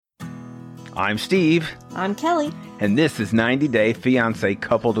I'm Steve. I'm Kelly. And this is 90 Day Fiancé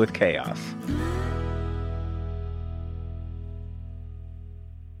Coupled with Chaos.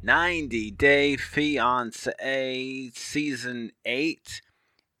 90 Day Fiancé Season 8,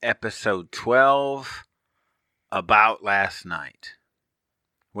 Episode 12, About Last Night.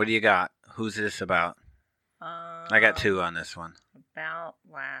 What do you got? Who's this about? I got two on this one. About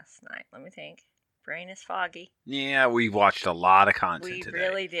last night. Let me think. Brain is foggy. Yeah, we watched a lot of content today. We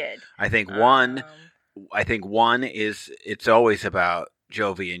really did. I think one is it's always about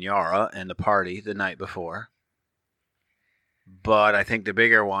Jovi and Yara and the party the night before. But I think the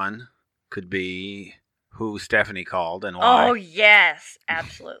bigger one could be who Stephanie called and why. Oh, yes.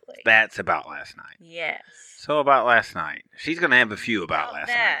 Absolutely. That's about last night. Yes. So about last night. She's going to have a few about last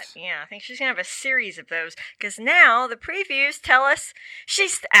night. Yeah, I think she's going to have a series of those. Because now the previews tell us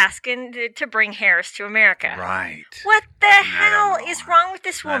she's asking to bring Harris to America. Right. What the hell is wrong with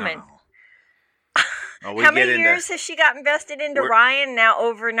this woman? Well, how many years has she got invested into Ryan? Now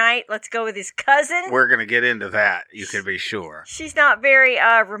overnight, let's go with his cousin. We're going to get into that, you can be sure. She's not very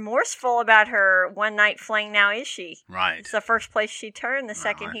remorseful about her one-night fling now, is she? Right. It's the first place she turned the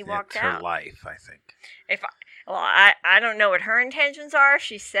second he walked out. It's her life, I think. I don't know what her intentions are.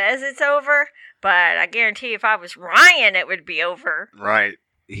 She says it's over, but I guarantee if I was Ryan, it would be over. Right.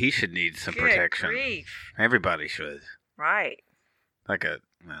 He should need some protection. Good grief. Everybody should. Right.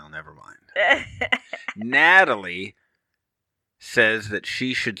 Well, never mind. Natalie says that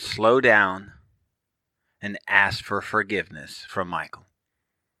she should slow down and ask for forgiveness from Michael.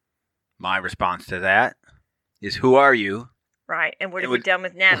 My response to that is, who are you? Right, and what have you done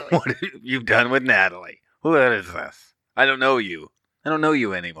with Natalie? What have you done with Natalie? Who is this? I don't know you. I don't know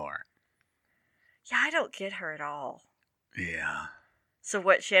you anymore. Yeah, I don't get her at all. Yeah. So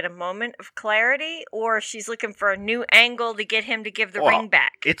what, she had a moment of clarity, or she's looking for a new angle to get him to give the ring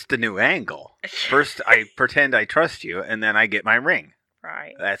back? It's the new angle. First, I pretend I trust you, and then I get my ring.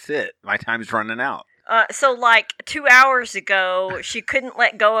 Right. That's it. My time's running out. So, 2 hours ago, she couldn't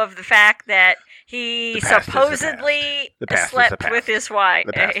let go of the fact that he supposedly slept with his wife,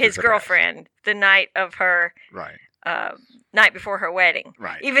 his girlfriend, the night of her... Right. Night before her wedding.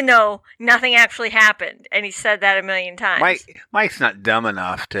 Right. Even though nothing actually happened. And he said that a million times. Mike's not dumb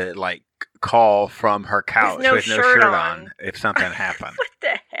enough to, call from her couch with no shirt on if something happened. What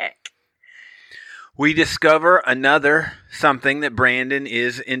the heck? We discover another something that Brandon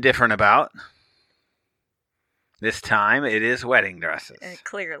is indifferent about. This time, it is wedding dresses.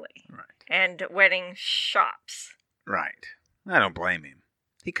 Clearly. Right. And wedding shops. Right. I don't blame him.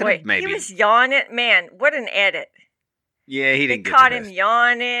 He could have maybe... He was yawning. Man, what an edit. Yeah, he didn't get caught him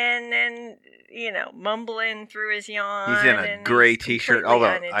yawning and, mumbling through his yawn. He's in a gray T-shirt, although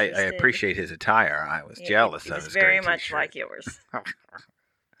I appreciate his attire. I was jealous of his gray T-shirt. Very much like yours.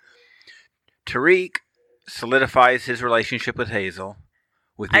 Tariq solidifies his relationship with Hazel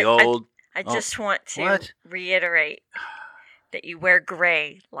with the old... I just want to reiterate that you wear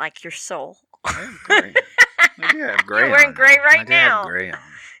gray like your soul. I have gray. I do have gray. You're wearing gray right now. I do have gray on.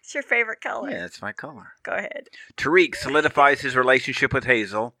 It's your favorite color. Yeah, it's my color. Go ahead. Tariq solidifies his relationship with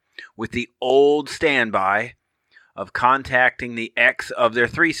Hazel with the old standby of contacting the ex of their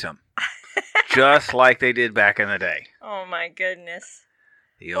threesome, just like they did back in the day. Oh, my goodness.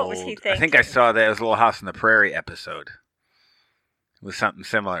 What was he thinking? I think I saw that as a Little House on the Prairie episode. It was something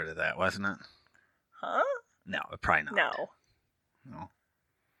similar to that, wasn't it? Huh? No, probably not. No.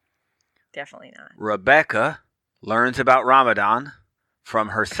 Definitely not. Rebecca learns about Ramadan from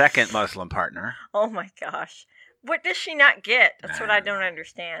her second Muslim partner. Oh my gosh. What does she not get? That's what I don't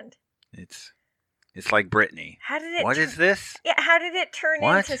understand. It's like Britney. What is this? Yeah, how did it turn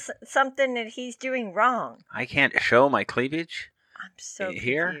into something that he's doing wrong? I can't show my cleavage? I'm so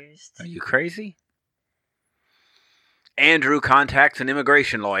here? Confused. Are you crazy? Andrew contacts an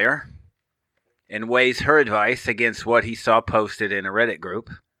immigration lawyer and weighs her advice against what he saw posted in a Reddit group.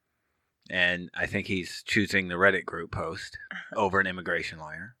 And I think he's choosing the Reddit group post over an immigration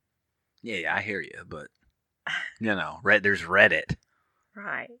lawyer. Yeah, I hear you, but, there's Reddit.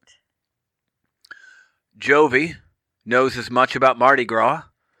 Right. Jovi knows as much about Mardi Gras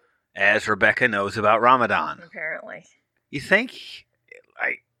as Rebecca knows about Ramadan. Apparently. You think?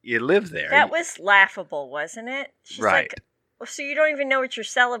 You live there. That was laughable, wasn't it? She's right. So you don't even know what you're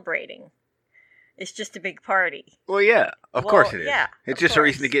celebrating. It's just a big party. Well, yeah. Of course it is. Yeah, it's just a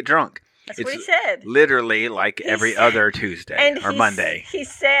reason to get drunk. That's what he said. Literally like every other Tuesday or Monday. He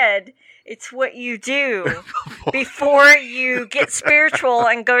said it's what you do before you get spiritual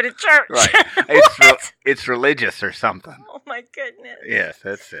and go to church. Right. It's religious or something. Oh, my goodness. Yes,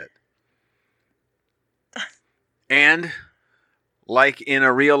 that's it. And Like in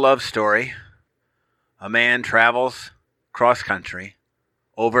a real love story, a man travels cross country,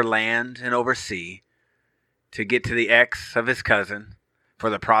 over land and over sea, to get to the ex of his cousin for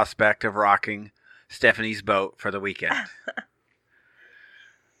the prospect of rocking Stephanie's boat for the weekend.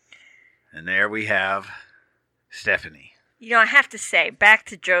 And there we have Stephanie. You know, I have to say, back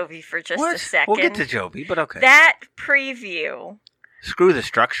to Jovi for just a second. We'll get to Jovi, but okay. That preview. Screw the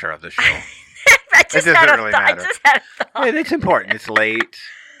structure of the show. It doesn't really matter. I just had a thought. It's important. It's late.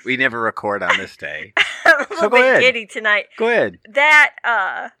 We never record on this day. I'm a little bit giddy tonight. Go ahead. That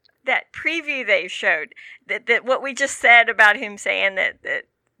preview they showed, that what we just said about him saying that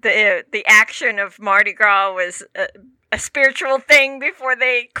the action of Mardi Gras was a spiritual thing before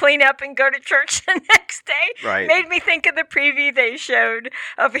they clean up and go to church the next day, made me think of the preview they showed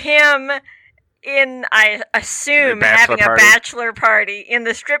of him in, I assume, having a bachelor party in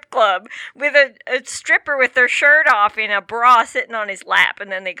the strip club with a stripper with their shirt off in a bra sitting on his lap,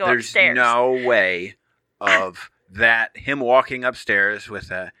 and then they go upstairs. There's no way of that, him walking upstairs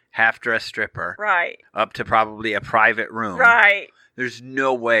with a half-dressed stripper up to probably a private room. There's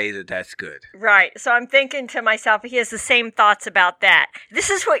no way that that's good. Right. So I'm thinking to myself, he has the same thoughts about that.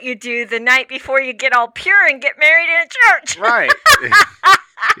 This is what you do the night before you get all pure and get married in a church. Right.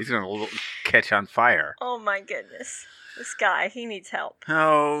 He's going to catch on fire. Oh, my goodness. This guy, he needs help.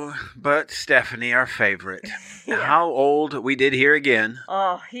 Oh, but Stephanie, our favorite. Yeah. How old? We did hear again.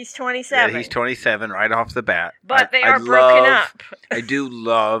 Oh, he's 27. Yeah, he's 27 right off the bat. But they are broken up. I do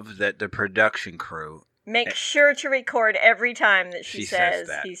love that the production crew make sure to record every time that she says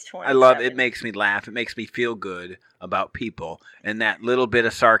that. He's 27. I love it. It makes me laugh. It makes me feel good about people and that little bit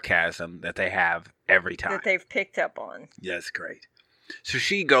of sarcasm that they have every time. That they've picked up on. Yeah, that's great. So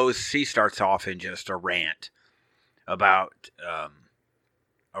she starts off in just a rant about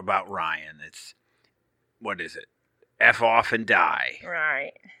Ryan. It's, what is it? F off and die.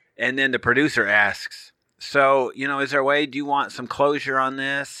 Right. And then the producer asks, so, is there a way, do you want some closure on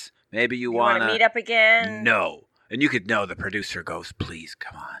this? Maybe you want to meet up again? No. And you could know the producer goes, please,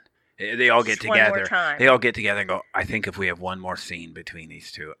 come on. They all get together. One more time. They all get together and go, I think if we have one more scene between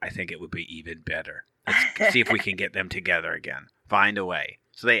these two, I think it would be even better. Let's see if we can get them together again. Find a way.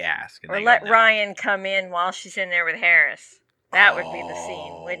 So they ask. Or let Ryan come in while she's in there with Harris. That would be the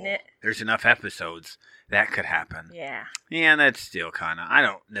scene, wouldn't it? There's enough episodes that could happen. Yeah. Yeah, that's still kind of, I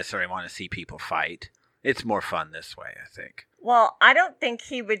don't necessarily want to see people fight. It's more fun this way, I think. Well, I don't think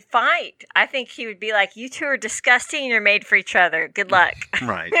he would fight. I think he would be like, you two are disgusting. You're made for each other. Good luck.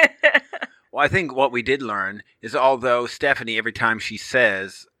 Right. Well, I think what we did learn is although Stephanie, every time she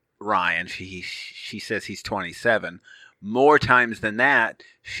says Ryan, she says he's 27, more times than that,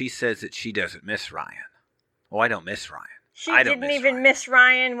 she says that she doesn't miss Ryan. Oh, I don't miss Ryan. She didn't even miss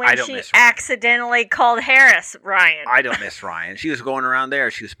Ryan when she accidentally called Harris Ryan. I don't miss Ryan. She was going around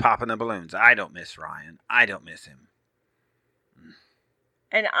there. She was popping the balloons. I don't miss Ryan. I don't miss him.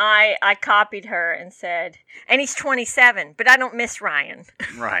 And I copied her and said, and he's 27, but I don't miss Ryan.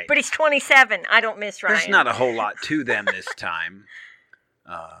 Right. But he's 27. I don't miss Ryan. There's not a whole lot to them this time.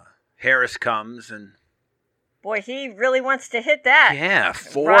 Harris comes and... Boy, he really wants to hit that. Yeah,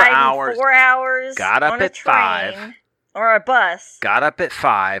 4 hours. 4 hours. Got up on a at train, 5. Or a bus. Got up at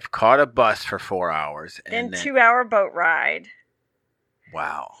 5, caught a bus for 4 hours. Then 2-hour boat ride.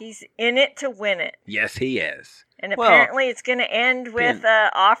 Wow. He's in it to win it. Yes, he is. And apparently it's going to end with an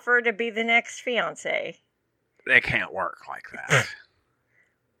offer to be the next fiancé. That can't work like that.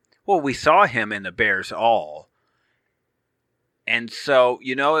 Well, we saw him in the Bears All. And so,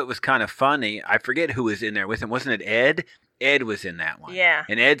 it was kind of funny. I forget who was in there with him. Wasn't it Ed? Ed was in that one. Yeah.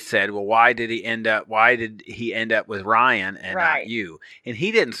 And Ed said, well, why did he end up with Ryan and not you? And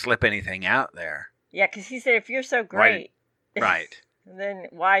he didn't slip anything out there. Yeah, because he said, if you're so great. Right. Then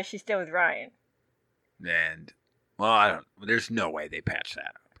why is she still with Ryan? And, well, there's no way they patch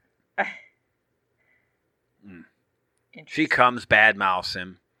that up. She comes, badmouths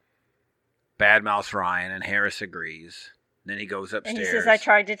him. Badmouths Ryan, and Harris agrees. Then he goes upstairs. And he says, I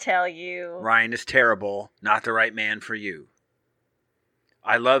tried to tell you. Ryan is terrible, not the right man for you.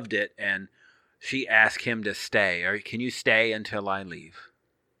 I loved it, and she asked him to stay. Can you stay until I leave?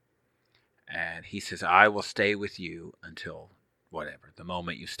 And he says, I will stay with you until whatever, the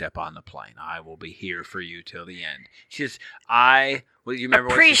moment you step on the plane. I will be here for you till the end. She says, you remember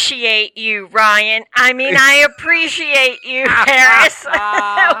appreciate you, Ryan. I appreciate you, Harris.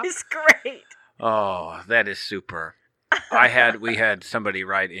 That was great. Oh, that is super. We had somebody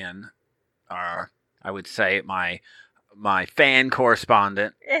write in, I would say my fan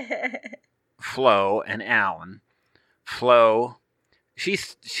correspondent, Flo and Alan. Flo,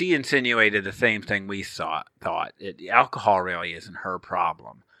 She insinuated the same thing we thought. Alcohol really isn't her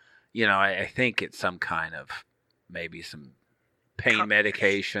problem. You know, I think it's some kind of maybe some pain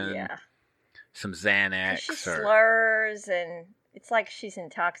medication, Yeah. some Xanax. She slurs, and it's like she's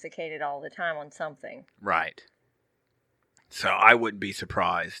intoxicated all the time on something. Right. So I wouldn't be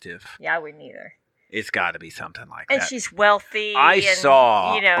surprised if... Yeah, I wouldn't either. It's got to be something like that. And she's wealthy. I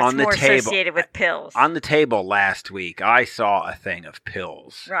saw it's on the more table, associated with pills. On the table last week, I saw a thing of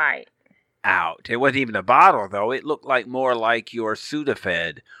pills. Right. Out. It wasn't even a bottle, though. It looked more like your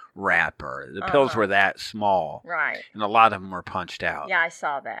Sudafed wrapper. The pills were that small. Right. And a lot of them were punched out. Yeah, I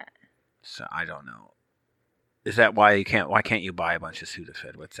saw that. So I don't know. Is that why can't you buy a bunch of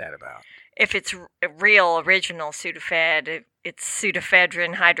Sudafed? What's that about? If it's a real original Sudafed, it's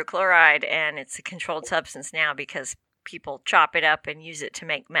pseudoephedrine hydrochloride, and it's a controlled substance now because people chop it up and use it to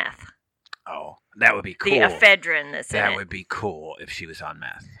make meth. Oh, that would be cool. The ephedrine that's in it. That would be cool if she was on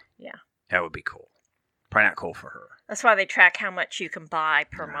meth. Yeah. That would be cool. Probably not cool for her. That's why they track how much you can buy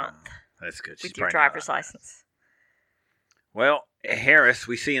per month. That's good. With your driver's license. Well, Harris,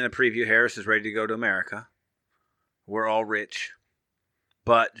 we see in the preview, Harris is ready to go to America. We're all rich.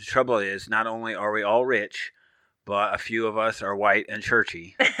 But the trouble is, not only are we all rich, but a few of us are white and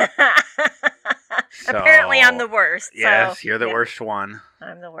churchy. So, apparently I'm the worst. Yes, you're the worst one.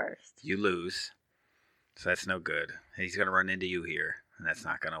 I'm the worst. You lose. So that's no good. He's going to run into you here, and that's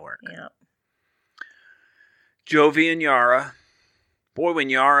not going to work. Yeah. Jovi and Yara. Boy, when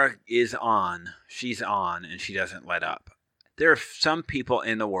Yara is on, she's on, and she doesn't let up. There are some people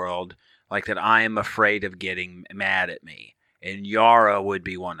in the world like that I am afraid of getting mad at me. And Yara would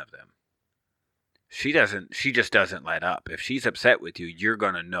be one of them. She just doesn't let up. If she's upset with you, you're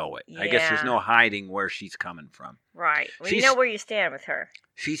going to know it. Yeah. I guess there's no hiding where she's coming from. Right. Well, you know where you stand with her.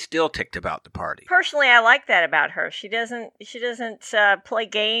 She's still ticked about the party. Personally, I like that about her. She doesn't play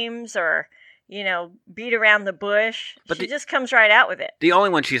games or, beat around the bush. But she just comes right out with it. The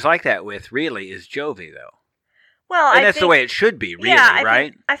only one she's like that with, really, is Jovi, though. Well, and that's the way it should be, really,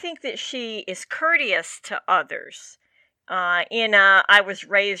 right? I think that she is courteous to others. In a I was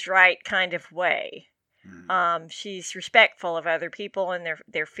raised right kind of way. She's respectful of other people and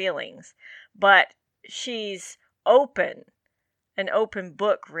their feelings. But she's an open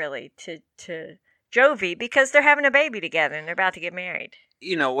book, really, to Jovi because they're having a baby together and they're about to get married.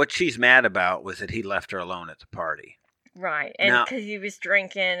 What she's mad about was that he left her alone at the party. Right, and because he was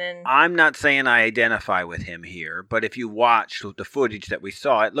drinking and... I'm not saying I identify with him here, but if you watch the footage that we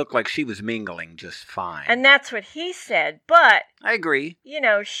saw, it looked like she was mingling just fine. And that's what he said, but... I agree.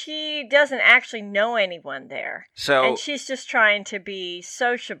 She doesn't actually know anyone there. And she's just trying to be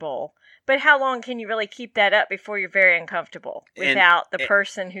sociable. But how long can you really keep that up before you're very uncomfortable without the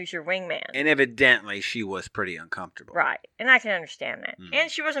person who's your wingman? And evidently she was pretty uncomfortable. Right, and I can understand that. And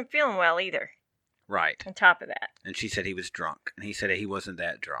she wasn't feeling well either. Right. On top of that. And she said he was drunk. And he said he wasn't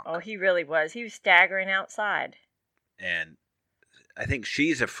that drunk. Oh, he really was. He was staggering outside. And I think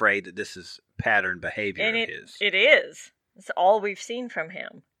she's afraid that this is pattern behavior of his. It is. It's all we've seen from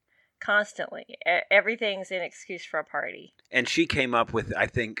him. Constantly. Everything's an excuse for a party. And she came up with, I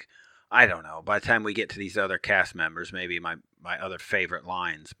don't know, by the time we get to these other cast members, maybe my other favorite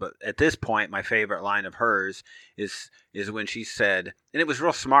lines. But at this point, my favorite line of hers is when she said, and it was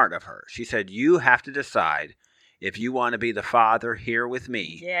real smart of her, she said, you have to decide if you want to be the father here with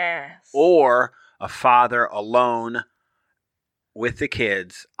me. Yes. Or a father alone with the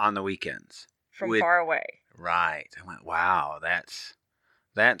kids on the weekends. From far away. Right. I went, wow,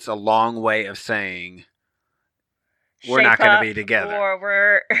 that's a long way of saying... We're not going to be together. Or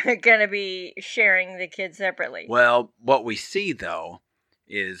we're going to be sharing the kids separately. Well, what we see, though,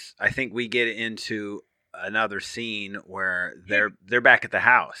 is I think we get into another scene where they're back at the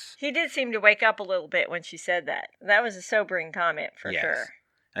house. He did seem to wake up a little bit when she said that. That was a sobering comment for sure.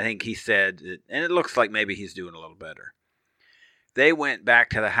 I think he said, and it looks like maybe he's doing a little better. They went back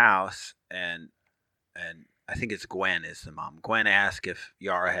to the house, and I think it's Gwen is the mom. Gwen asked if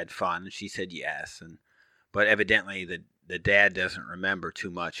Yara had fun, and she said yes, but evidently the dad doesn't remember too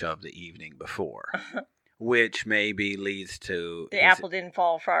much of the evening before, which maybe leads to... The apple didn't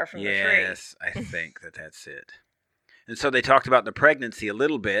fall far from the tree. Yes, I think that's it. And so they talked about the pregnancy a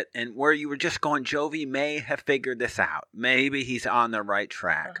little bit, and where you were just going, Jovi may have figured this out. Maybe he's on the right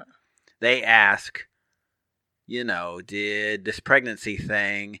track. They ask, did this pregnancy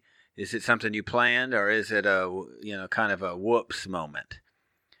thing, is it something you planned, or is it a, kind of a whoops moment?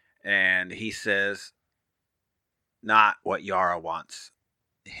 And he says... Not what Yara wants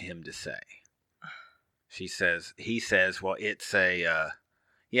him to say. He says, well, it's a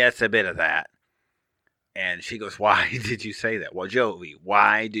bit of that. And she goes, why did you say that? Well, Jovi,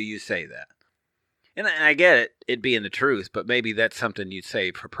 why do you say that? And I get it, it being the truth, but maybe that's something you'd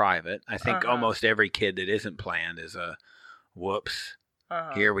say for private. I think almost every kid that isn't planned is a, whoops,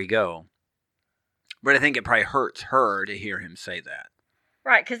 here we go. But I think it probably hurts her to hear him say that.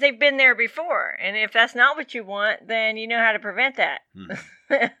 Right, because they've been there before. And if that's not what you want, then you know how to prevent that.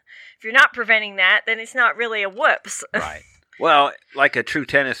 If you're not preventing that, then it's not really a whoops. Right. Well, like a true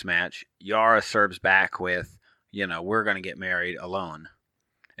tennis match, Yara serves back with, we're going to get married alone.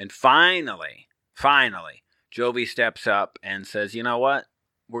 And finally, Jovi steps up and says, you know what?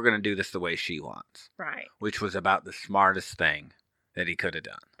 We're going to do this the way she wants. Right. Which was about the smartest thing that he could have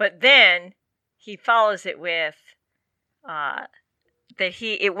done. But then he follows it with that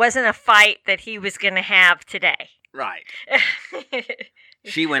it wasn't a fight that he was going to have today. Right.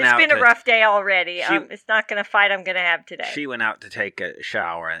 She went out. It's been a rough day already. It's not going to fight I'm going to have today. She went out to take a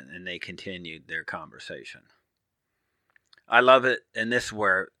shower, and they continued their conversation. I love it, and this is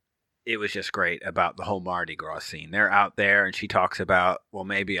where it was just great about the whole Mardi Gras scene. They're out there, and she talks about, well,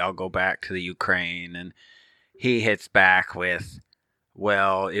 maybe I'll go back to the Ukraine, and he hits back with,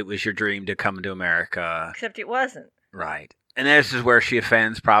 well, it was your dream to come to America. Except it wasn't. Right. And this is where she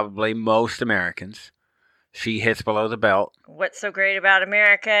offends probably most Americans. She hits below the belt. What's so great about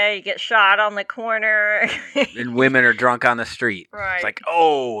America? You get shot on the corner. And women are drunk on the street. Right. It's like,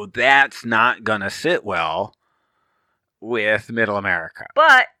 oh, that's not going to sit well with middle America.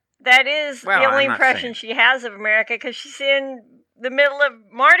 But that is the only I'm impression she has of America because she's in the middle of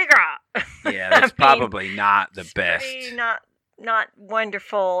Mardi Gras. Yeah, that's probably not the best. Not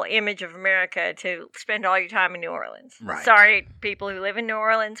wonderful image of America to spend all your time in New Orleans. Right. Sorry, people who live in New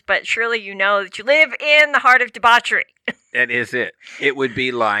Orleans, but surely you know that you live in the heart of debauchery. That is it. It would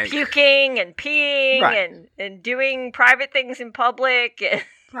be like puking and peeing and doing private things in public.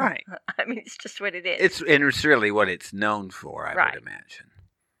 Right. I mean, it's just what it is. It's really what it's known for, I would imagine.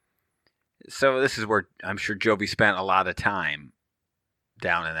 So this is where I'm sure Jovi spent a lot of time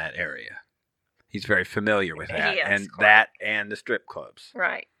down in that area. He's very familiar with that, and the strip clubs.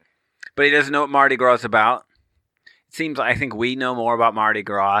 Right. But he doesn't know what Mardi Gras is about. It seems like I think we know more about Mardi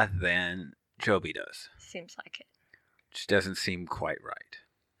Gras than Jovi does. Seems like it. Which doesn't seem quite right.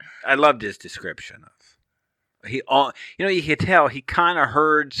 I loved his description of. You could tell he kind of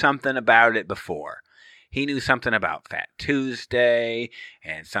heard something about it before. He knew something about Fat Tuesday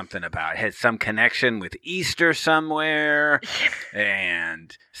and something about had some connection with Easter somewhere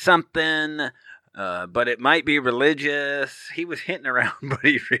and something. But it might be religious. He was hinting around, but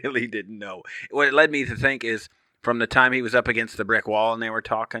he really didn't know. What it led me to think is from the time he was up against the brick wall and they were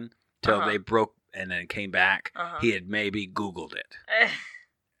talking till they broke and then came back, he had maybe Googled it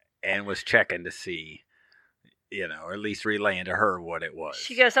and was checking to see, or at least relaying to her what it was.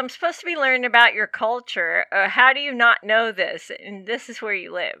 She goes, I'm supposed to be learning about your culture. How do you not know this? And this is where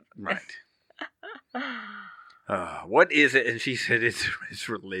you live. Right. What is it? And she said it's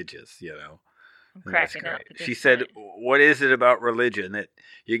religious, I'm cracking up. She said, what is it about religion that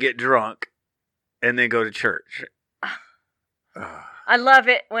you get drunk and then go to church? I love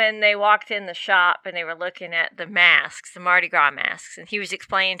it when they walked in the shop and they were looking at the masks, the Mardi Gras masks, and he was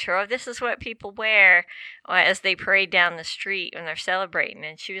explaining to her, this is what people wear as they parade down the street when they're celebrating.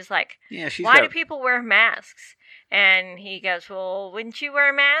 And she was like, why do people wear masks? And he goes, well, wouldn't you wear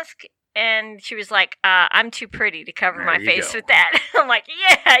a mask? And she was like, I'm too pretty to cover my face with that. I'm like,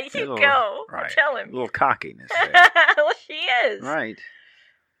 yeah, you go. Right. I'll tell him. A little cockiness there. Well, she is. Right.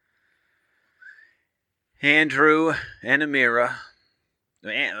 Andrew and Amira.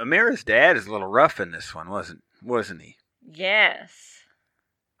 Amira's dad is a little rough in this one, wasn't he? Yes.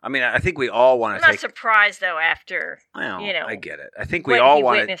 I mean, I think we all want to I'm not surprised, though, after, I get it. I think we all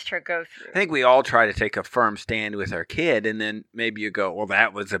witnessed her go through. I think we all try to take a firm stand with our kid, and then maybe you go, well,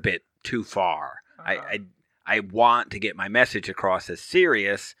 that was a bit too far. I want to get my message across as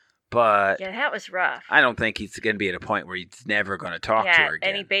serious, but yeah, that was rough. I don't think he's going to be at a point where he's never going to talk to her again.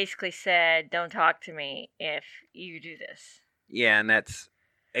 And he basically said, don't talk to me if you do this. Yeah, and that's,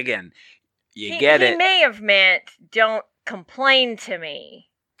 again, get it. He may have meant, don't complain to me.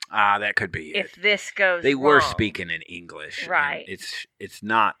 That could be if this goes They wrong. were speaking in English. Right. It's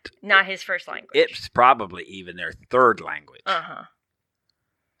not his first language. It's probably even their third language. Uh-huh.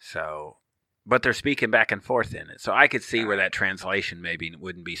 So, but they're speaking back and forth in it. So I could see where that translation maybe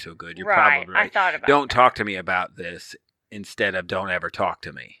wouldn't be so good. You're probably right. I thought about Don't talk to me about this instead of don't ever talk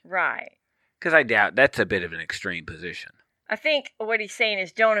to me. Right. Because I doubt that's a bit of an extreme position. I think what he's saying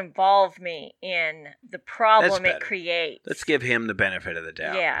is don't involve me in the problem it creates. Let's give him the benefit of the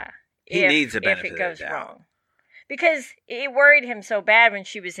doubt. Yeah. He needs the benefit if it goes of the doubt. wrong. Because it worried him so bad when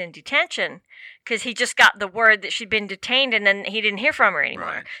she was in detention, because he just got the word that she'd been detained and then he didn't hear from her anymore.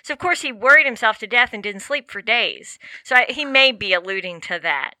 Right. So, of course, he worried himself to death and didn't sleep for days. So he may be alluding to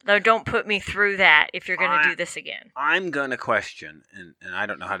that. Though don't put me through that if you're going to do this again. I'm going to question, and I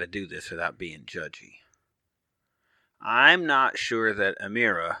don't know how to do this without being judgy. I'm not sure that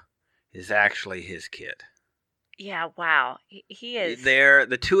Amira is actually his kid. Yeah, wow. He is.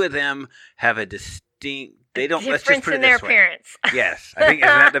 The two of them have a distinct. They don't. Let's just difference put it in their this way. appearance. Yes, I think isn't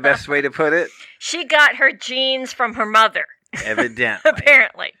that the best way to put it? She got her genes from her mother. Evidently.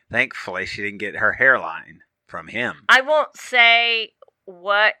 Apparently. Thankfully, she didn't get her hairline from him. I won't say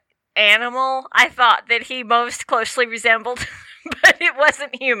what animal I thought that he most closely resembled, but it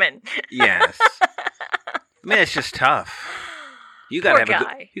wasn't human. Yes. I mean, it's just tough. You gotta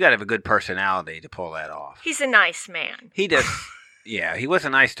have a good personality to pull that off. He's a nice man. He does. Yeah, he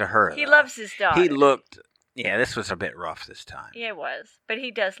wasn't nice to her. He though. loves his daughter. He looked. Yeah, this was a bit rough this time. Yeah, it was. But he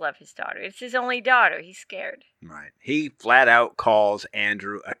does love his daughter. It's his only daughter. He's scared. Right. He flat out calls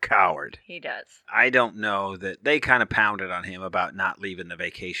Andrew a coward. He does. I don't know that they kind of pounded on him about not leaving the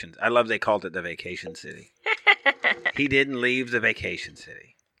vacation. I love they called it the vacation city. He didn't leave the vacation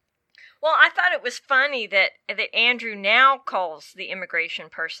city. Well, I thought it was funny that Andrew now calls the immigration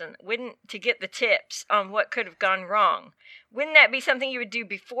person to get the tips on what could have gone wrong. Wouldn't that be something you would do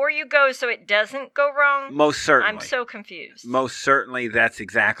before you go so it doesn't go wrong? Most certainly. I'm so confused. Most certainly, that's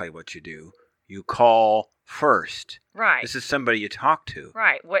exactly what you do. You call first. Right. This is somebody you talk to.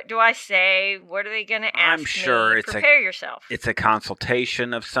 Right. What do I say? What are they going to ask I'm sure me? Prepare yourself. It's a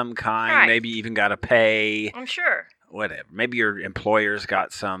consultation of some kind. Right. Maybe you even got to pay. I'm sure. Whatever. Maybe your employer's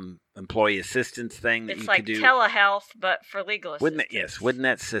got some employee assistance thing that it's you like could do. telehealth, but for legal assistance. Wouldn't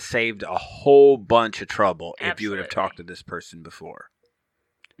that have saved a whole bunch of trouble Absolutely. if you would have talked to this person before?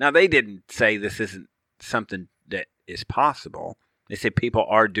 Now, they didn't say this isn't something that is possible. They said people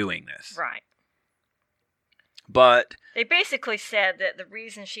are doing this. Right. But they basically said that the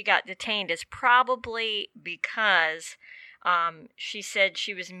reason she got detained is probably because she said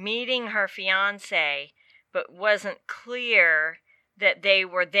she was meeting her fiancé, but wasn't clear that they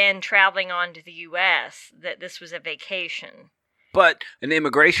were then traveling on to the U.S., that this was a vacation. But an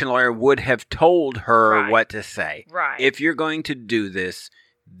immigration lawyer would have told her Right. what to say. Right. If you're going to do this,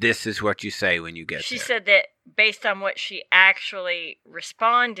 this is what you say when you get She there. said that based on what she actually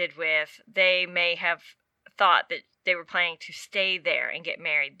responded with, they may have thought that they were planning to stay there and get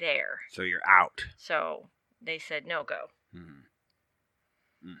married there. So you're out. So they said no go.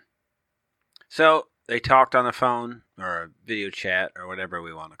 Mm-hmm. So they talked on the phone or a video chat or whatever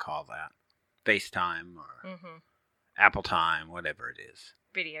we want to call that. FaceTime or Apple Time, whatever it is.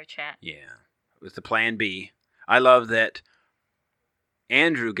 Video chat. Yeah. It was the plan B. I love that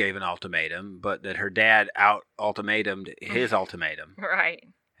Andrew gave an ultimatum, but that her dad out-ultimatumed his ultimatum. Right.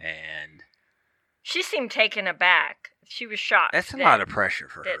 And she seemed taken aback. She was shocked. that's a lot of pressure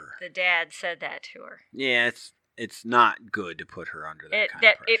for that her. the dad said that to her. Yeah, it's not good to put her under that kind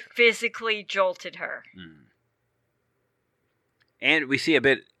of pressure. It physically jolted her. Mm. And we see a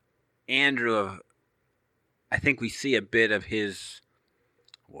bit, Andrew, of, I think we see a bit of his,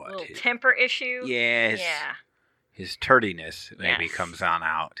 what? Little His temper issue. Yeah, his turdiness maybe Yes. comes on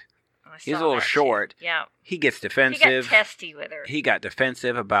out. I He's a saw little that, short. too. Yeah. He gets He defensive. got testy with her. He got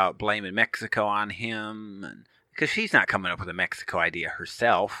defensive about blaming Mexico on him, because she's not coming up with a Mexico idea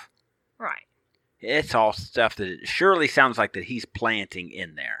herself. Right. It's all stuff that it surely sounds like that he's planting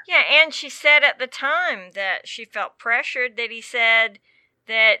in there. Yeah, and she said at the time that she felt pressured, that he said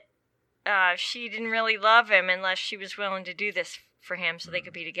that she didn't really love him unless she was willing to do this for him so they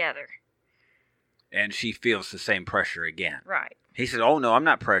could be together. And she feels the same pressure again. Right. He said, oh, no, I'm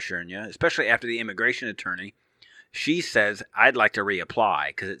not pressuring you, especially after the immigration attorney. She says, I'd like to reapply,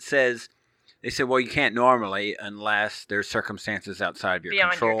 because it says, they said, well, you can't normally unless there's circumstances outside of your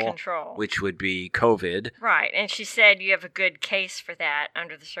Beyond control, your control. which would be COVID. Right, and she said you have a good case for that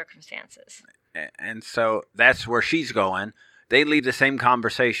under the circumstances. And so that's where she's going. They leave the same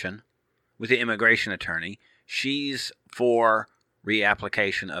conversation with the immigration attorney. She's for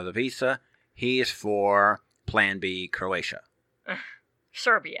reapplication of the visa. He is for Plan B, Croatia.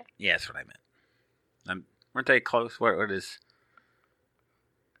 Serbia. Yeah, that's what I meant. Weren't they close? What is...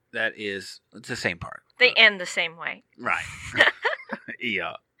 That is... It's the same part. They end the same way. Right.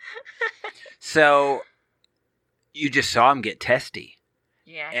 Yeah. So, you just saw him get testy.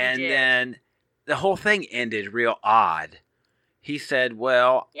 Yeah, he And did. then the whole thing ended real odd. He said,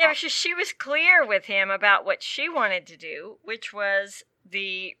 well... Yeah, but she was clear with him about what she wanted to do, which was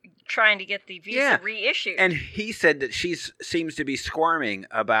trying to get the visa reissued. And he said that she seems to be squirming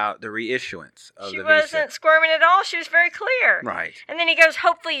about the reissuance of the visa. She wasn't squirming at all. She was very clear. Right. And then he goes,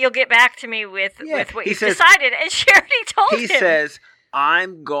 hopefully you'll get back to me with what you've decided. And she already told him. He says,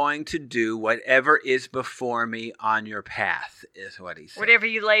 I'm going to do whatever is before me on your path, is what he said. Whatever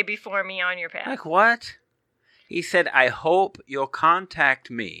you lay before me on your path. Like what? He said, I hope you'll contact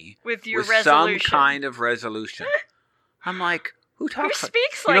me with your some kind of resolution. I'm like, who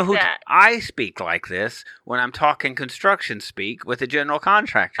speaks like that? I speak like this when I'm talking construction speak with a general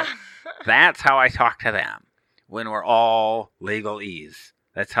contractor. That's how I talk to them when we're all legalese.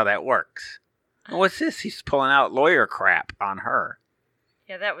 That's how that works. And what's this? He's pulling out lawyer crap on her.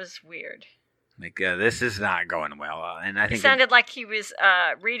 Yeah, that was weird. Like, this is not going well. And I think it sounded like he was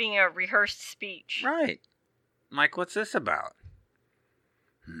reading a rehearsed speech. Right. I'm like, what's this about?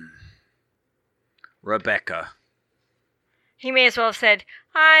 Rebecca. He may as well have said,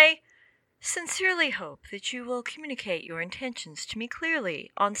 I sincerely hope that you will communicate your intentions to me clearly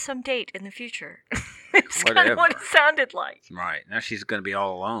on some date in the future. It's kind of what it sounded like. Right. Now she's going to be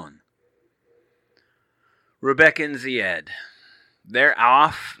all alone. Rebecca and Zied. They're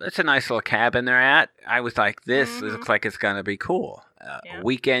off. That's a nice little cabin they're at. I was like, this looks like it's going to be cool. A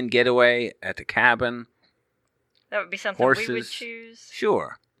weekend getaway at the cabin. That would be something we would choose.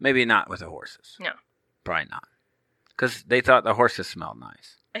 Sure. Maybe not with the horses. No. Probably not. Because they thought the horses smelled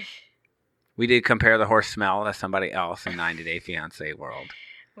nice. We did compare the horse smell to somebody else in 90 Day Fiancé world.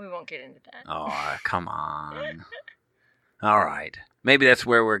 We won't get into that. Oh, come on. All right. Maybe that's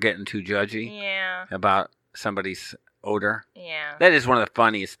where we're getting too judgy. Yeah. About somebody's odor. Yeah. That is one of the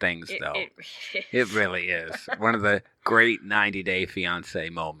funniest things, though. It really is. One of the great 90 Day Fiancé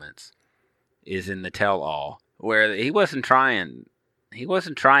moments is in the tell-all where he wasn't trying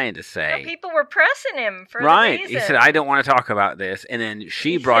to say. No, people were pressing him for right. the reason. He said, I don't want to talk about this. And then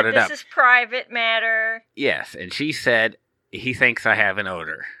she brought it up. This is private matter. Yes. And she said, he thinks I have an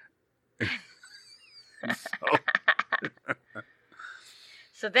odor.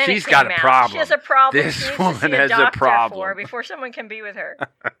 So then she's got a problem. She has a problem. This woman has a problem before someone can be with her.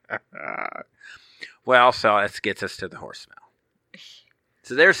 Well, so that gets us to the horse smell.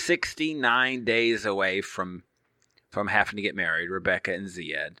 So they're 69 days away from having to get married, Rebecca and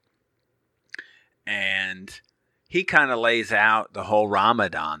Zied. And he kind of lays out the whole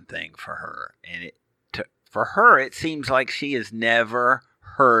Ramadan thing for her. And for her, it seems like she has never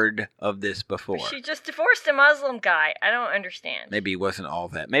heard of this before. She just divorced a Muslim guy. I don't understand. Maybe it wasn't all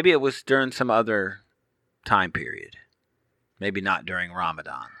that. Maybe it was during some other time period. Maybe not during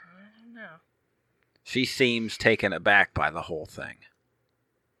Ramadan. I don't know. She seems taken aback by the whole thing.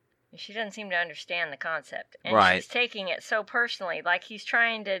 She doesn't seem to understand the concept. And right. She's taking it so personally, like he's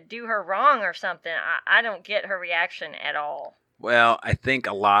trying to do her wrong or something. I don't get her reaction at all. Well, I think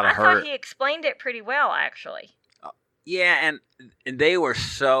a lot of I thought he explained it pretty well, actually. Yeah, and they were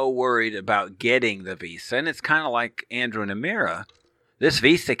so worried about getting the visa. And it's kind of like Andrew and Amira. This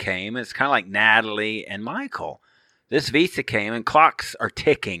visa came. It's kind of like Natalie and Michael. This visa came, and clocks are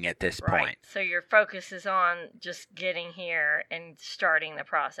ticking at this point. So your focus is on just getting here and starting the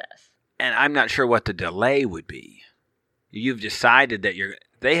process. And I'm not sure what the delay would be. You've decided that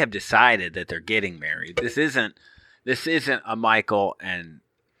they have decided that they're getting married. This isn't a Michael and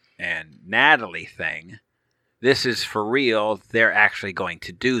Natalie thing. This is for real. They're actually going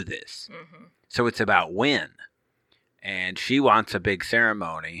to do this. Mm-hmm. So it's about when. And she wants a big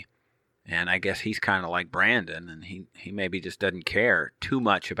ceremony. And I guess he's kind of like Brandon. And he maybe just doesn't care too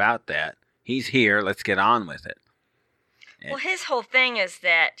much about that. He's here. Let's get on with it. Well, his whole thing is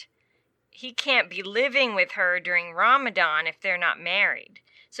that he can't be living with her during Ramadan if they're not married.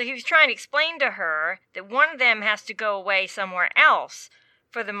 So he was trying to explain to her that one of them has to go away somewhere else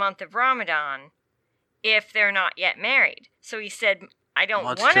for the month of Ramadan if they're not yet married. So he said, I don't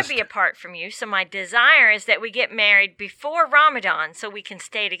want to be apart from you, so my desire is that we get married before Ramadan so we can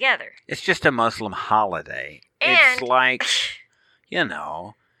stay together. It's just a Muslim holiday. And it's like,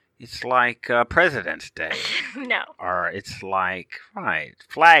 it's like President's Day. No. Or it's like,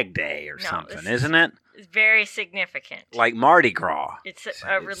 Flag Day or something, isn't it? It's very significant. Like Mardi Gras. It's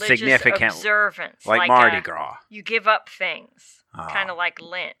a religious observance. Like Mardi Gras. You give up things. Kind of like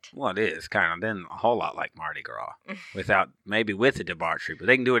Lent. Well, it is kind of then a whole lot like Mardi Gras, maybe with the debauchery, but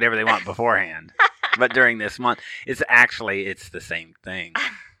they can do whatever they want beforehand. But during this month, it's the same thing.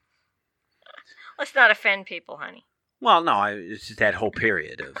 Let's not offend people, honey. Well, no, it's just that whole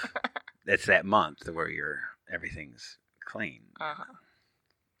period of that's that month where everything's clean. Uh-huh.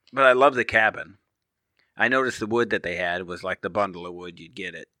 But I love the cabin. I noticed the wood that they had was like the bundle of wood you'd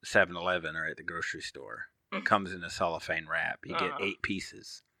get at 7-Eleven or at the grocery store. Comes in a cellophane wrap. You get 8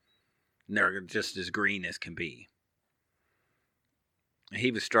 pieces. And they're just as green as can be.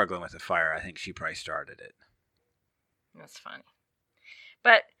 He was struggling with the fire. I think she probably started it. That's funny.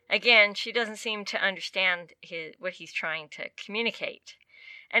 But again, she doesn't seem to understand what he's trying to communicate.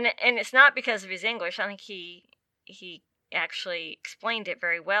 And it's not because of his English. I think he actually explained it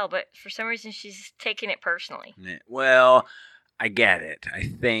very well, but for some reason she's taking it personally. Well, I get it. I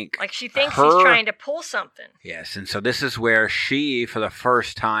think like she thinks he's trying to pull something. Yes, and so this is where she, for the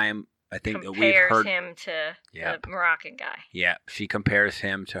first time, I think that we've heard, compares him to the Moroccan guy. Yeah, she compares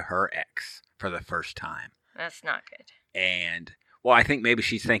him to her ex for the first time. That's not good. And well, I think maybe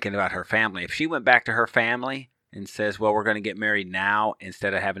she's thinking about her family. If she went back to her family and says, "Well, we're going to get married now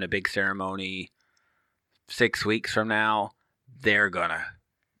instead of having a big ceremony 6 weeks from now,"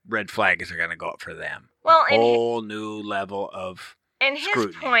 red flags are gonna go up for them. Well, a whole new level of scrutiny.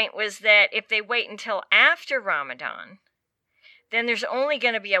 His point was that if they wait until after Ramadan, then there's only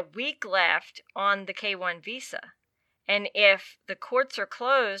going to be a week left on the K-1 visa. And if the courts are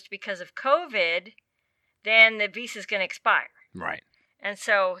closed because of COVID, then the visa's going to expire. Right. And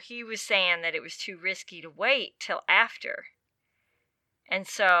so he was saying that it was too risky to wait till after. And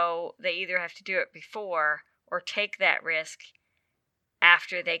so they either have to do it before or take that risk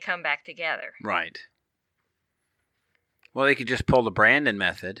after they come back together. Right. Well, they could just pull the Brandon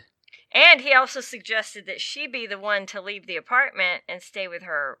method. And he also suggested that she be the one to leave the apartment and stay with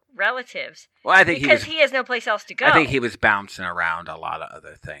her relatives. Well, I think because he has no place else to go. I think he was bouncing around a lot of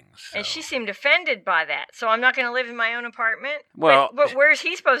other things. So. And she seemed offended by that. So I'm not going to live in my own apartment? Well, but where's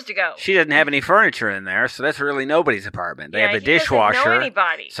he supposed to go? She doesn't have any furniture in there, so that's really nobody's apartment. They have a dishwasher, doesn't know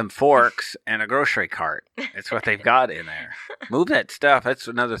anybody. Some forks, and a grocery cart. That's what they've got in there. Move that stuff. That's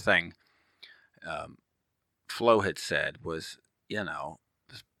another thing Flo had said was,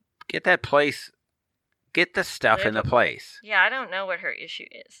 get that place, get the stuff in the place. Yeah, I don't know what her issue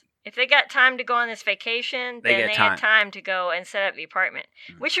is. If they got time to go on this vacation, then they had time to go and set up the apartment.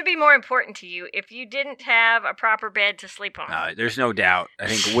 Which would be more important to you if you didn't have a proper bed to sleep on? There's no doubt. I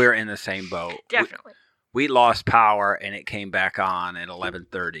think we're in the same boat. Definitely. We lost power, and it came back on at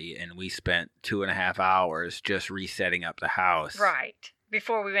 11:30, and we spent 2.5 hours just resetting up the house. Right.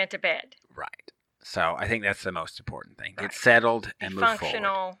 Before we went to bed. Right. So I think that's the most important thing. Get settled and move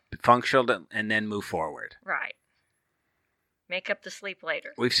forward. Functional and then move forward. Right. Make up the sleep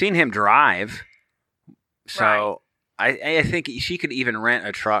later. We've seen him drive. So I think she could even rent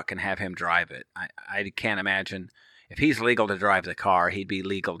a truck and have him drive it. I can't imagine. If he's legal to drive the car, he'd be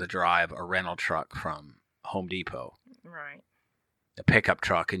legal to drive a rental truck from Home Depot. Right. A pickup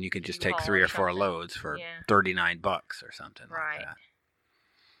truck, and you could just take 3 or 4 loads for $39 or something like that.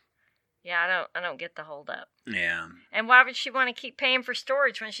 Yeah, I don't get the hold up. Yeah. And why would she want to keep paying for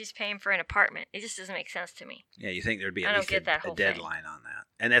storage when she's paying for an apartment? It just doesn't make sense to me. Yeah, you think there'd be at least a deadline on that.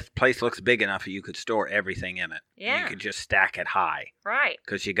 And that place looks big enough that you could store everything in it. Yeah. You could just stack it high. Right.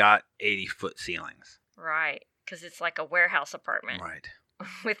 Because you got 80-foot ceilings. Right. Because it's like a warehouse apartment. Right.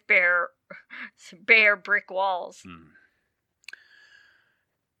 With bare brick walls.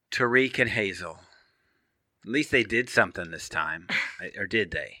 Tariq and Hazel. At least they did something this time. Or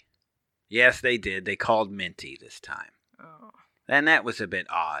did they? Yes, they did. They called Minty this time. Oh. And that was a bit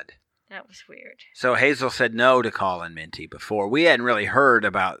odd. That was weird. So Hazel said no to calling Minty before. We hadn't really heard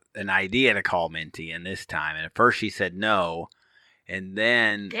about an idea to call Minty in this time. And at first she said no. And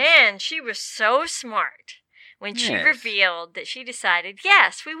then she was so smart when she revealed that she decided,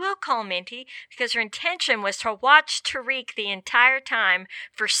 yes, we will call Minty, because her intention was to watch Tariq the entire time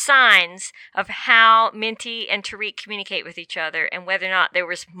for signs of how Minty and Tariq communicate with each other and whether or not there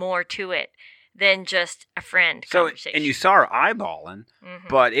was more to it than just a friend conversation. And you saw her eyeballing,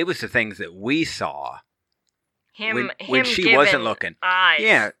 but it was the things that we saw when she wasn't looking. Eyes.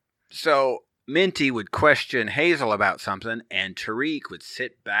 Yeah, so Minty would question Hazel about something, and Tariq would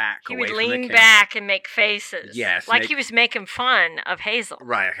sit back away from the camera. He would lean back and make faces. Yes. Like he was making fun of Hazel.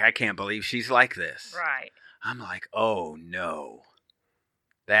 Right. I can't believe she's like this. Right. I'm like, oh, no.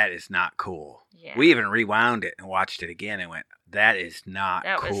 That is not cool. Yeah. We even rewound it and watched it again and went, that is not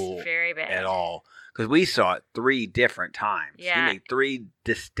cool. That was very bad. At all. Because we saw it 3 different times. Yeah. He made 3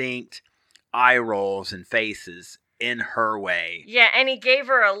 distinct eye rolls and faces in her way. Yeah, and he gave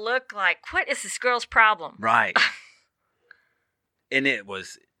her a look like, what is this girl's problem? Right. And it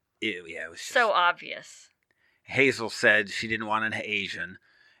was just so obvious. Hazel said she didn't want an Asian.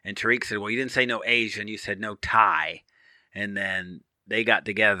 And Tariq said, well, you didn't say no Asian. You said no Thai. And then they got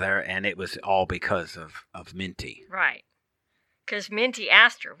together, and it was all because of Minty. Right. Because Minty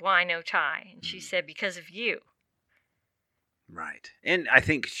asked her, why no Thai? And she said, because of you. Right. And I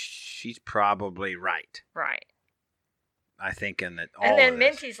think she's probably right. Right. I think in that all And then of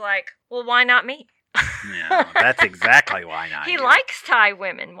this. Minty's like, well, why not me? Yeah, that's exactly why not He you. likes Thai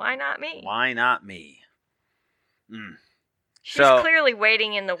women. Why not me? Why not me? She's clearly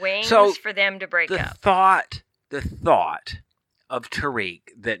waiting in the wings for them to break up. The thought of Tariq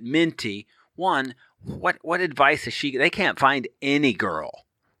that Minty, one, what advice is she? They can't find any girl,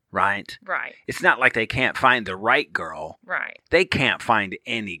 right? Right. It's not like they can't find the right girl. Right. They can't find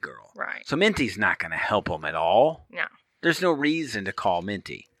any girl. Right. So Minty's not going to help them at all. No. There's no reason to call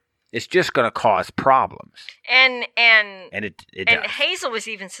Minty. It's just going to cause problems. And it does. Hazel was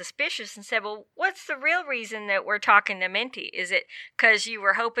even suspicious and said, well, what's the real reason that we're talking to Minty? Is it because you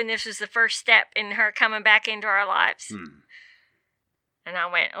were hoping this was the first step in her coming back into our lives? And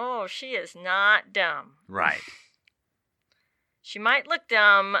I went, oh, she is not dumb. Right. She might look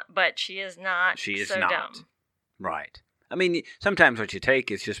dumb, but she is not dumb. Right. I mean, sometimes what you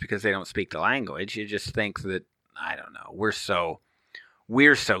take is just because they don't speak the language. You just think that, I don't know, we're so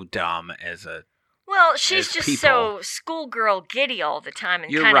dumb as a Well, she's as just people. so schoolgirl giddy all the time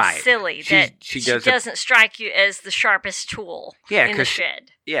and You're kind of right. silly that she doesn't strike you as the sharpest tool in the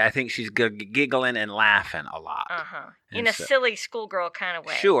shed. I think she's giggling and laughing a lot. In a silly schoolgirl kind of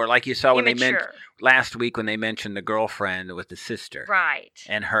way. Sure, like you saw when they Immature. mentioned last week when they mentioned the girlfriend with the sister. Right.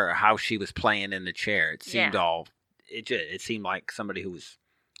 And how she was playing in the chair. It seemed it seemed like somebody who was,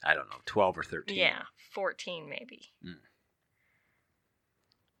 I don't know, 12 or 13. Yeah, 14 maybe.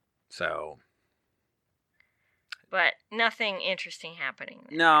 So. But nothing interesting happening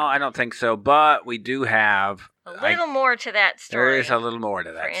there. No, I don't think so. But we do have a little more to that story. There is a little more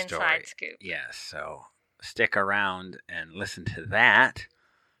to that story. Inside Scoop. Yes, so stick around and listen to that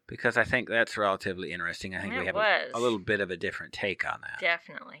because I think that's relatively interesting. I think we have a little bit of a different take on that.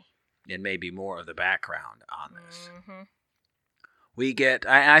 Definitely. And maybe more of the background on this. We get,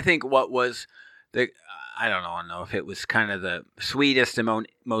 I think what was I don't know if it was kind of the sweetest and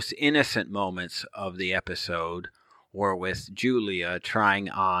most innocent moments of the episode were with Julia trying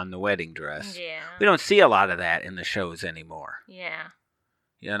on the wedding dress. Yeah. We don't see a lot of that in the shows anymore. Yeah.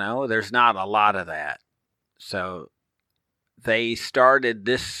 You know, there's not a lot of that. So they started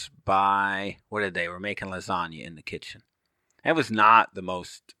this by, they were making lasagna in the kitchen. That was not the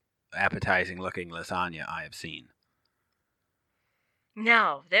most appetizing looking lasagna I have seen.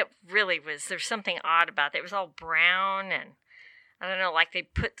 No, that really was, there's something odd about it. It was all brown and, I don't know, like they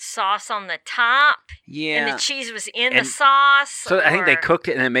put sauce on the top. Yeah. And the cheese was in the sauce. So I think they cooked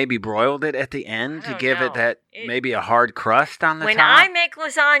it and then maybe broiled it at the end to give it that maybe a hard crust on the top. When I make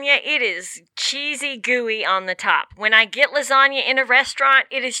lasagna, it is cheesy gooey on the top. When I get lasagna in a restaurant,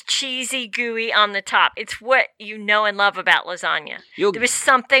 it is cheesy gooey on the top. It's what you know and love about lasagna. There was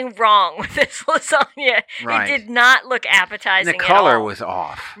something wrong with this lasagna. Right. It did not look appetizing at all. The color was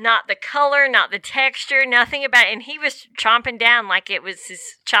off. Not the color, not the texture, nothing about it. And he was chomping down like it was his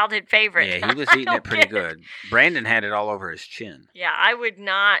childhood favorite. Yeah, he was eating it pretty good. Brandon had it all over his chin. Yeah, I would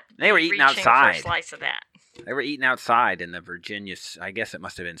not. They were eating outside. For a slice of that. They were eating outside in the Virginia. I guess it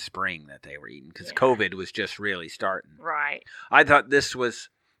must have been spring that they were eating because COVID was just really starting. Right. I thought this was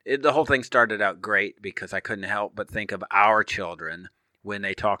the whole thing started out great because I couldn't help but think of our children when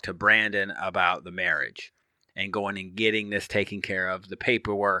they talked to Brandon about the marriage. And going and getting this taken care of, the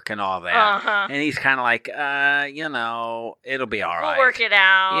paperwork and all that. And he's kind of like, it'll be all right. We'll work it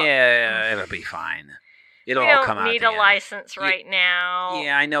out. Yeah, it'll be fine. It'll all come out. We don't need a license right now.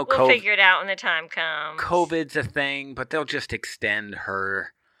 Yeah, I know. We'll figure it out when the time comes. COVID's a thing, but they'll just extend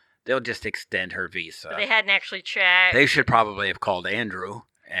her. They'll just extend her visa. But they hadn't actually checked. They should probably have called Andrew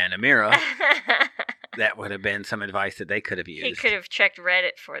and Amira. That would have been some advice that they could have used. He could have checked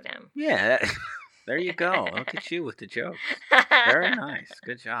Reddit for them. Yeah. There you go. Look at you with the jokes. Very nice.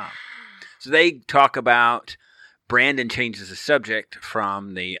 Good job. So they talk about Brandon changes the subject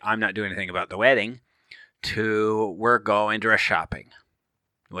from the I'm not doing anything about the wedding to we're going dress shopping.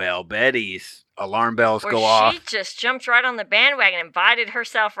 Well, Betty's alarm bells go off. She just jumped right on the bandwagon and invited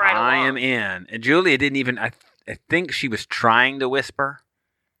herself right along. I am in. And Julia didn't even, I think she was trying to whisper.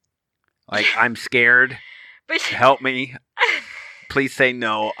 Like, I'm scared. Help me. Please say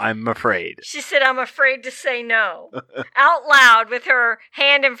no, I'm afraid. She said, I'm afraid to say no. Out loud with her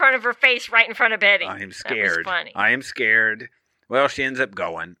hand in front of her face right in front of Betty. I am scared. That was funny. I am scared. Well, she ends up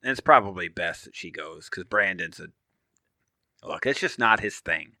going. And it's probably best that she goes because Brandon's look, it's just not his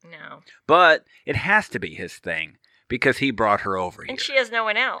thing. No. But it has to be his thing because he brought her over here. And she has no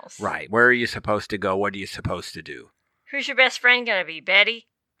one else. Right. Where are you supposed to go? What are you supposed to do? Who's your best friend going to be, Betty?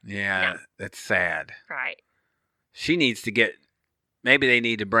 Yeah, that's sad. Right. She needs to get... Maybe they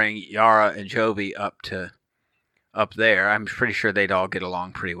need to bring Yara and Jovi up to up there. I'm pretty sure they'd all get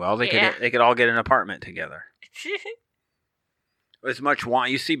along pretty well. They could all get an apartment together. As much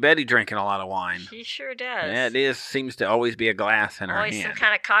wine. You see Betty drinking a lot of wine. She sure does. Yeah, it seems to always be a glass in her hand. Always some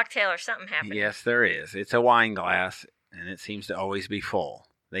kind of cocktail or something happening. Yes, there is. It's a wine glass, and it seems to always be full.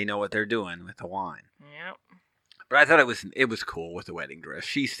 They know what they're doing with the wine. Yep. But I thought it was cool with the wedding dress.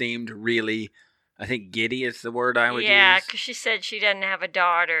 She seemed really, I think giddy is the word I would use. Yeah, because she said she doesn't have a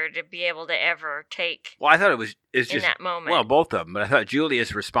daughter to be able to ever take. Well, I thought it's just in that moment. Well, both of them, but I thought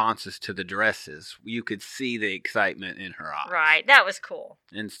Julia's responses to the dresses, you could see the excitement in her eyes. Right, that was cool.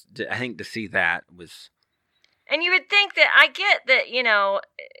 And I think to see that was. And you would think that I get that,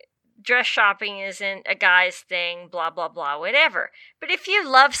 dress shopping isn't a guy's thing, blah, blah, blah, whatever. But if you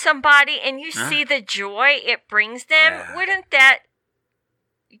love somebody and you see the joy it brings them, wouldn't that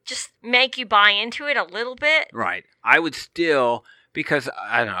just make you buy into it a little bit? Right. I would still, because,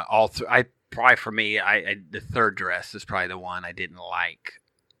 I don't know, probably for me, the third dress is probably the one I didn't like.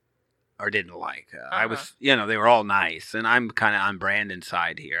 I was, they were all nice, and I'm kind of on Brandon's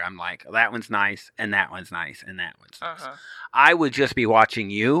side here. I'm like, that one's nice, and that one's nice, and that one's nice. I would just be watching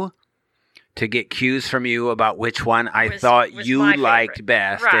you to get cues from you about which one I thought you liked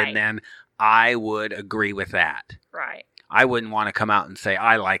best, and then I would agree with that. Right. I wouldn't want to come out and say,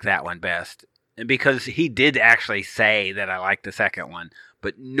 I like that one best, because he did actually say that I liked the second one,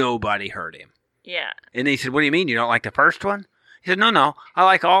 but nobody heard him. Yeah. And he said, what do you mean, you don't like the first one? He said, no, I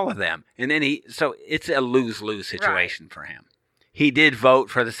like all of them. And then so it's a lose-lose situation for him. He did vote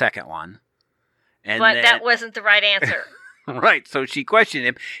for the second one. But that wasn't the right answer. Right, so she questioned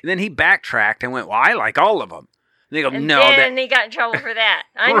him, and then he backtracked and went, well, I like all of them. And they go, and then he got in trouble for that.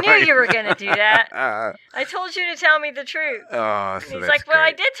 I knew you were going to do that. I told you to tell me the truth. Oh, so he's like, well,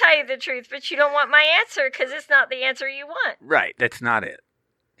 I did tell you the truth, but you don't want my answer because it's not the answer you want. Right, that's not it.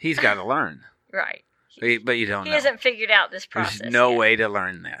 He's got to learn. Right. But you don't know. He hasn't figured out this process. There's no way to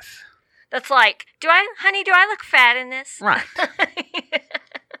learn this. That's like, honey, do I look fat in this? Right.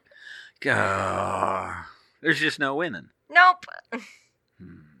 There's just no winning. Nope.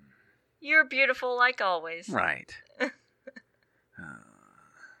 You're beautiful like always. Right.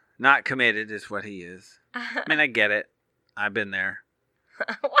 Not committed is what he is. I mean, I get it. I've been there.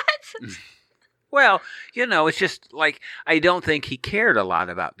 What? Well, it's just like, I don't think he cared a lot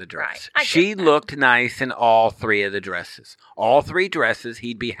about the dress. Right. She looked nice in all three of the dresses. All three dresses,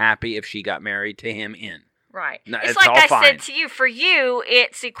 he'd be happy if she got married to him in. Right. No, it's like I said to you, for you,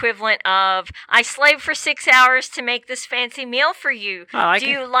 it's equivalent of, I slaved for 6 hours to make this fancy meal for you. Do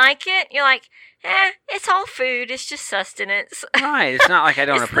you like it? You're like, it's all food. It's just sustenance. Right. It's not like I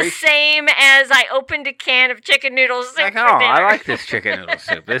don't appreciate it. It's the same as I opened a can of chicken noodle soup for dinner. I like this chicken noodle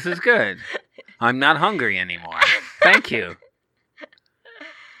soup. This is good. I'm not hungry anymore. Thank you.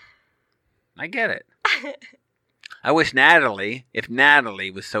 I get it. I wish if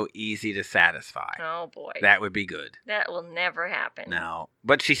Natalie was so easy to satisfy. Oh, boy. That would be good. That will never happen. No.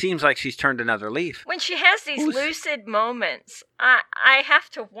 But she seems like she's turned another leaf. When she has these lucid moments, I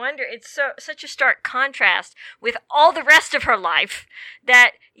have to wonder, it's such a stark contrast with all the rest of her life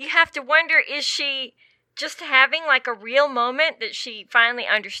that you have to wonder, is she just having like a real moment that she finally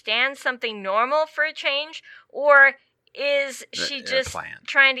understands something normal for a change, or is she just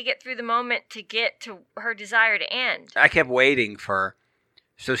trying to get through the moment to get to her desire to end? I kept waiting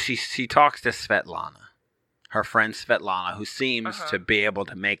so she talks to Svetlana, her friend Svetlana, who seems to be able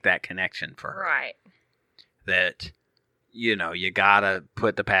to make that connection for her. Right. That, you gotta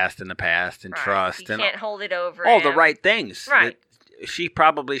put the past in the past and trust. You can't hold it over. All the right things. Right. She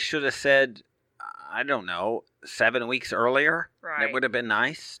probably should have said, I don't know, 7 weeks earlier. Right. That would have been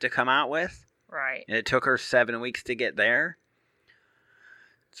nice to come out with. Right. And it took her 7 weeks to get there.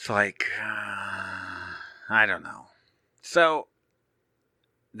 It's like, I don't know. So,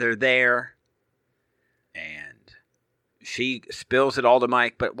 they're there, and she spills it all to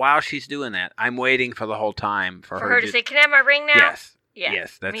Mike, but while she's doing that, I'm waiting for the whole time for her to say, can I have my ring now? Yes. Yeah,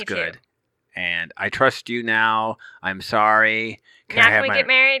 yes, that's good. Too. And I trust you now. I'm sorry. Can we get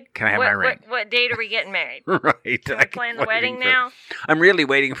married? Can I have my ring? What date are we getting married? Right. Can we plan the wedding now? I'm really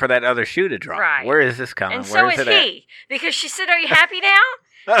waiting for that other shoe to drop. Right. Where is this coming? And so is he. Because she said, are you happy now?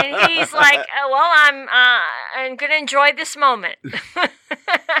 And he's like, I'm going to enjoy this moment. Because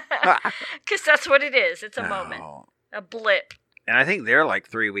that's what it is. It's a moment. A blip. And I think they're like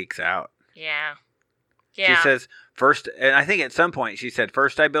 3 weeks out. Yeah. Yeah. She says, first, and I think at some point she said,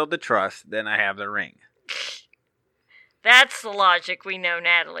 first I build the trust, then I have the ring. That's the logic we know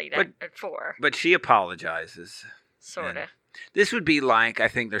Natalie for. But she apologizes. Sort of. This would be like, I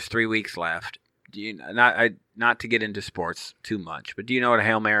think there's 3 weeks left. Not to get into sports too much, but do you know what a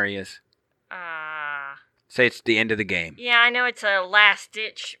Hail Mary is? Say it's the end of the game. Yeah, I know it's a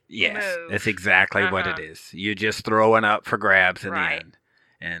last-ditch Yes, move. that's exactly what it is. You're just throwing up for grabs in the end.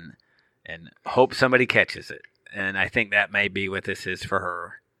 And hope somebody catches it. And I think that may be what this is for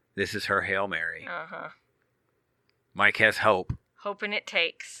her. This is her Hail Mary. Mike has hope. Hoping it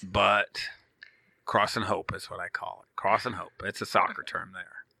takes. But crossing hope is what I call it. Crossing hope. It's a soccer term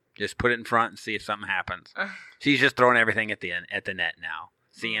there. Just put it in front and see if something happens. She's just throwing everything at the net now,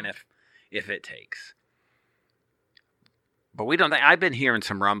 seeing if it takes. But we don't think. I've been hearing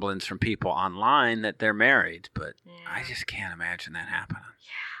some rumblings from people online that they're married, but I just can't imagine that happening.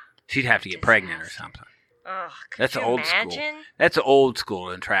 Yeah. She'd have to get pregnant or something. Oh, That's old school. That's old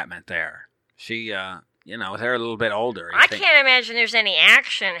school entrapment there. She, with her a little bit older. I can't imagine there's any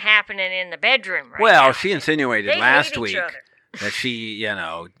action happening in the bedroom right now. Well, she insinuated last week other. that she,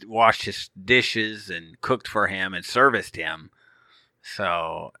 washed his dishes and cooked for him and serviced him.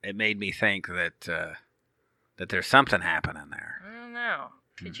 So it made me think that there's something happening there. I don't know.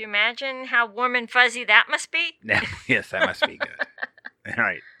 Could you imagine how warm and fuzzy that must be? Yes, that must be good. All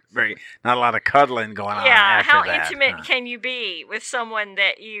right. Not a lot of cuddling going on. Yeah, how that, intimate can you be with someone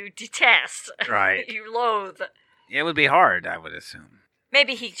that you detest? Right. You loathe. It would be hard, I would assume.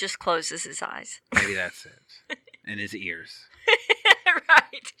 Maybe he just closes his eyes. Maybe that's it. And his ears.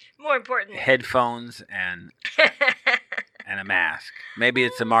 Right. More important. Headphones and a mask. Maybe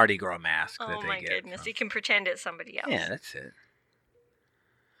it's a Mardi Gras mask that they get. Oh, my goodness. He can pretend it's somebody else. Yeah, that's it.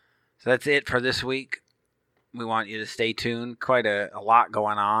 So that's it for this week. We want you to stay tuned. Quite a lot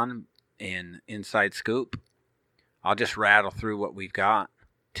going on in Inside Scoop. I'll just rattle through what we've got.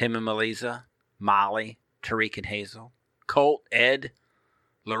 Tim and Melissa, Molly, Tariq and Hazel, Colt, Ed,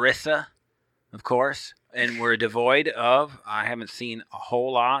 Larissa, of course. And we're devoid of, I haven't seen a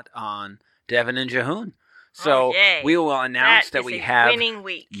whole lot on Devin and Jehoon. So we will announce that we have winning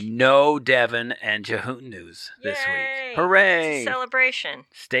week. No Devin and Jehoon news this week. Hooray! It's a celebration.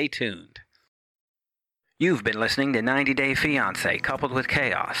 Stay tuned. You've been listening to 90 Day Fiancé Coupled with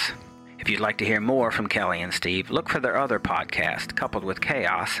Chaos. If you'd like to hear more from Kelly and Steve, look for their other podcast, Coupled with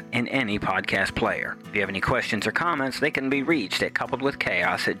Chaos, in any podcast player. If you have any questions or comments, they can be reached at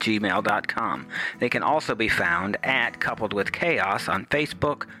coupledwithchaos@gmail.com. They can also be found at Coupled with Chaos on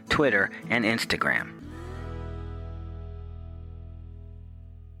Facebook, Twitter, and Instagram.